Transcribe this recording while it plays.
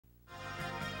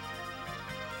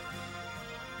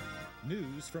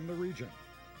news from the region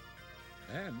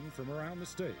and from around the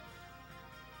state.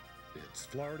 It's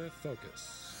Florida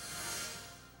Focus.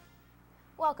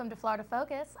 Welcome to Florida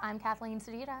Focus. I'm Kathleen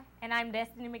Sedita. And I'm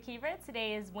Destiny McKeever.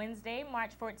 Today is Wednesday,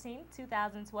 March 14,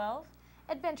 2012.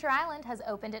 Adventure Island has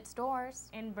opened its doors.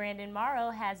 And Brandon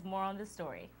Morrow has more on the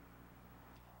story.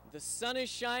 The sun is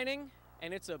shining,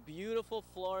 and it's a beautiful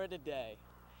Florida day.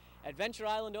 Adventure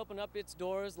Island opened up its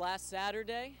doors last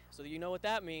Saturday, so you know what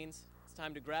that means. It's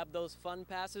time to grab those fun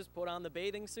passes, put on the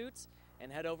bathing suits,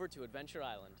 and head over to Adventure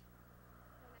Island.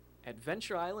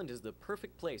 Adventure Island is the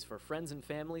perfect place for friends and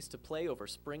families to play over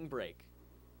spring break.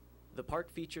 The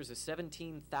park features a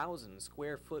 17,000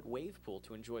 square foot wave pool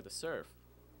to enjoy the surf,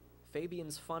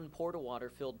 Fabian's fun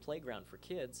porta-water-filled playground for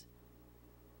kids,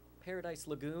 Paradise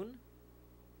Lagoon,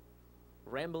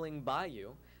 Rambling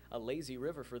Bayou, a lazy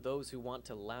river for those who want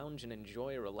to lounge and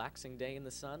enjoy a relaxing day in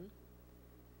the sun,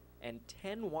 and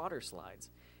 10 water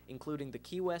slides, including the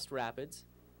Key West Rapids,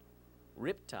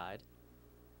 Riptide,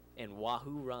 and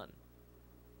Wahoo Run.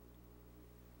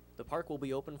 The park will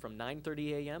be open from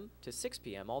 9:30 a.m. to 6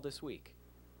 p.m. all this week.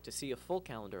 To see a full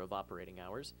calendar of operating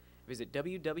hours, visit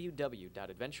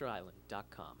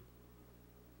www.adventureisland.com.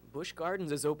 Busch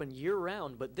Gardens is open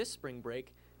year-round, but this spring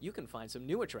break, you can find some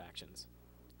new attractions.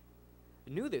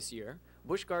 New this year,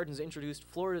 Busch Gardens introduced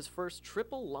Florida's first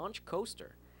triple launch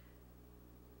coaster.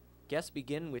 Guests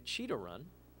begin with Cheetah Run,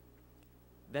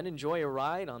 then enjoy a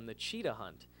ride on the Cheetah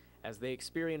Hunt as they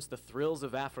experience the thrills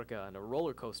of Africa and a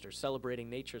roller coaster celebrating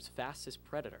nature's fastest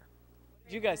predator. What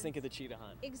did you guys think of the Cheetah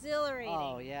Hunt? Exhilarating.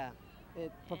 Oh, yeah.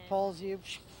 It propels you.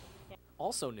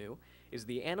 Also new is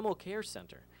the Animal Care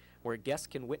Center, where guests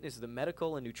can witness the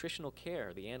medical and nutritional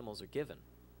care the animals are given.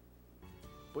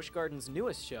 Busch Gardens'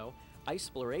 newest show,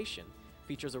 Iceploration,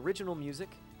 features original music,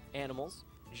 animals,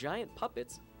 giant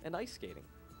puppets, and ice skating.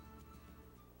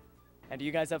 And do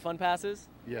you guys have fun passes?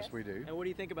 Yes, we do. And what do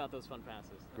you think about those fun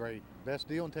passes? Great. Best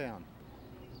deal in town.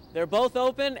 They're both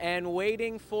open and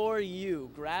waiting for you.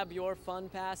 Grab your fun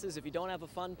passes. If you don't have a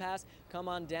fun pass, come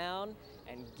on down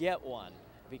and get one,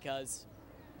 because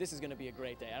this is going to be a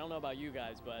great day. I don't know about you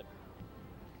guys, but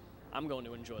I'm going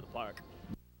to enjoy the park.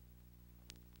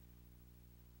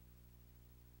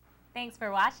 Thanks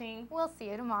for watching. We'll see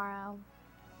you tomorrow.